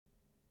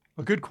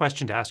A good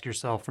question to ask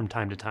yourself from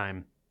time to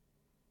time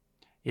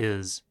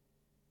is,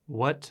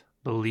 what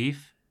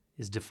belief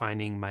is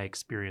defining my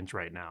experience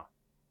right now?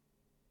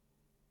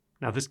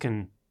 Now, this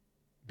can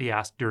be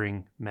asked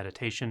during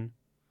meditation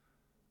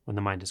when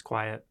the mind is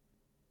quiet.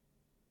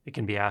 It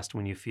can be asked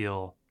when you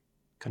feel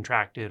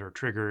contracted or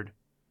triggered,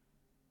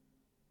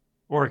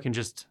 or it can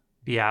just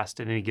be asked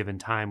at any given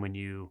time when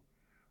you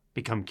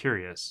become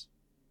curious.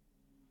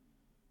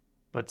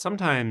 But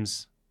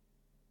sometimes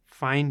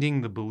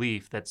finding the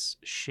belief that's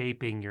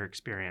shaping your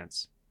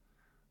experience,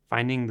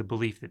 finding the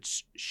belief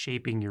that's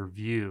shaping your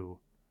view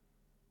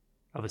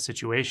of a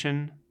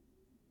situation,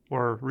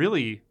 or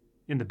really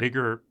in the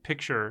bigger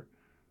picture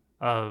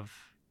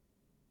of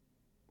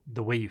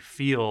the way you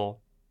feel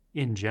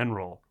in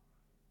general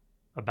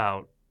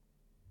about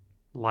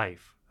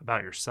life,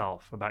 about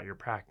yourself, about your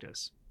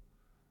practice.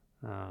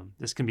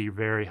 This can be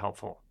very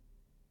helpful.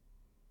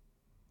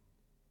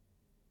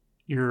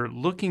 You're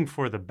looking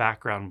for the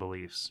background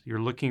beliefs.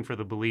 You're looking for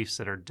the beliefs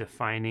that are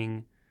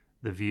defining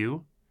the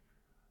view.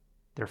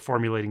 They're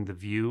formulating the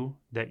view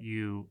that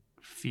you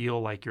feel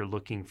like you're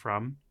looking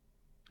from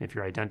if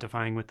you're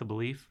identifying with the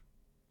belief.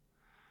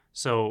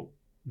 So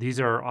these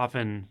are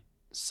often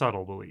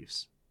subtle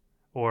beliefs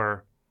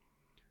or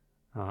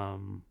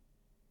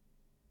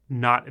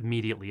not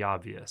immediately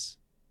obvious.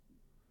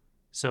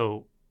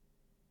 So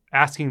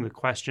asking the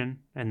question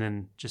and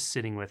then just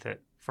sitting with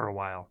it for a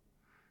while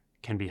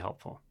can be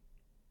helpful.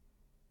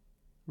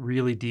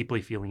 Really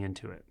deeply feeling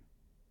into it.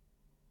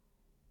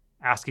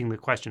 Asking the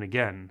question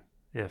again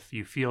if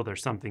you feel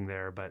there's something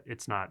there, but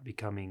it's not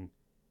becoming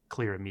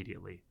clear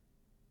immediately.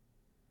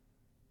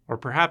 Or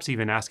perhaps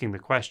even asking the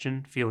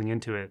question, feeling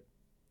into it,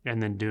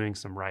 and then doing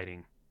some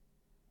writing,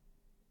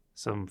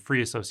 some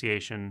free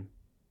association,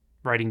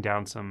 writing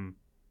down some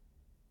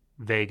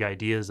vague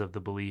ideas of the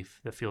belief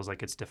that feels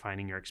like it's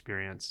defining your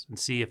experience, and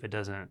see if it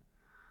doesn't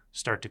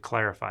start to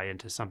clarify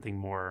into something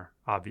more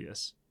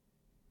obvious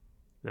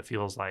that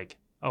feels like,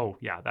 oh,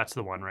 yeah, that's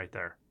the one right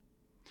there.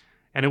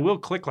 And it will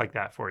click like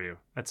that for you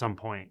at some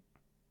point,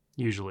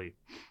 usually.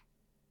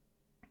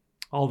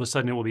 All of a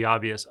sudden it will be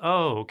obvious,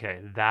 oh, okay,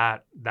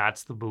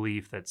 that's the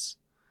belief that's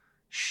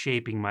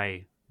shaping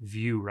my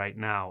view right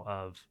now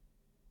of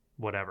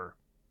whatever,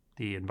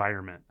 the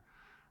environment,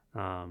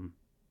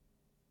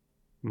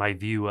 my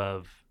view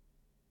of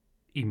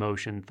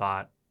emotion,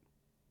 thought,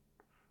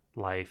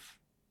 life,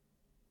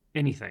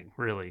 anything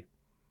really.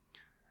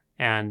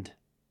 And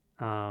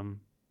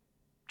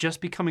just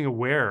becoming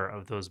aware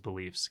of those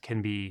beliefs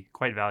can be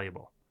quite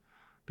valuable,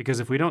 because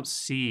if we don't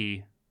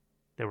see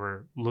that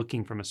we're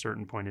looking from a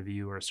certain point of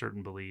view or a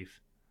certain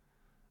belief,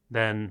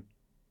 then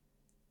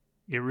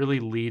it really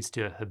leads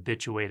to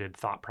habituated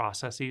thought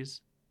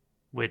processes,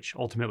 which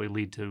ultimately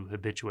lead to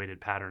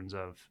habituated patterns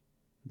of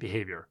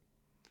behavior,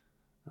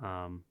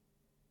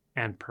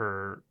 and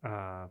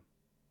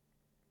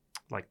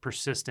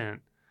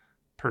persistent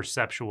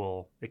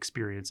perceptual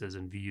experiences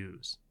and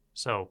views.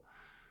 So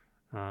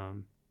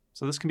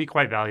this can be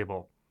quite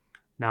valuable.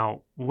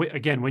 Now,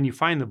 again, when you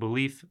find the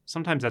belief,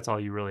 sometimes that's all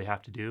you really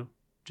have to do.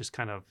 Just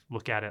kind of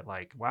look at it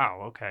like,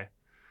 wow, okay,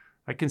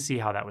 I can see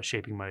how that was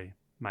shaping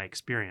my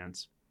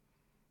experience.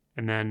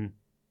 And then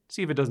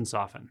see if it doesn't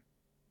soften.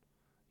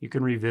 You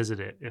can revisit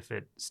it if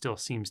it still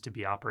seems to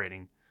be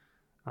operating.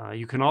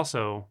 You can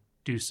also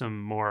do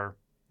some more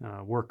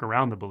work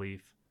around the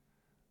belief,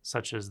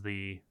 such as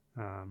the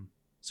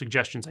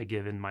suggestions I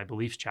give in my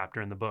beliefs chapter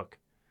in the book.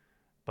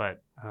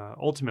 But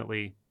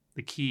ultimately,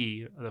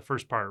 the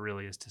first part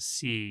really is to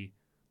see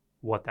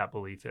what that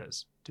belief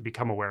is, to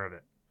become aware of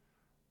it.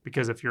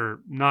 Because if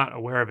you're not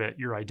aware of it,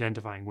 you're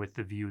identifying with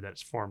the view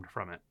that's formed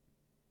from it.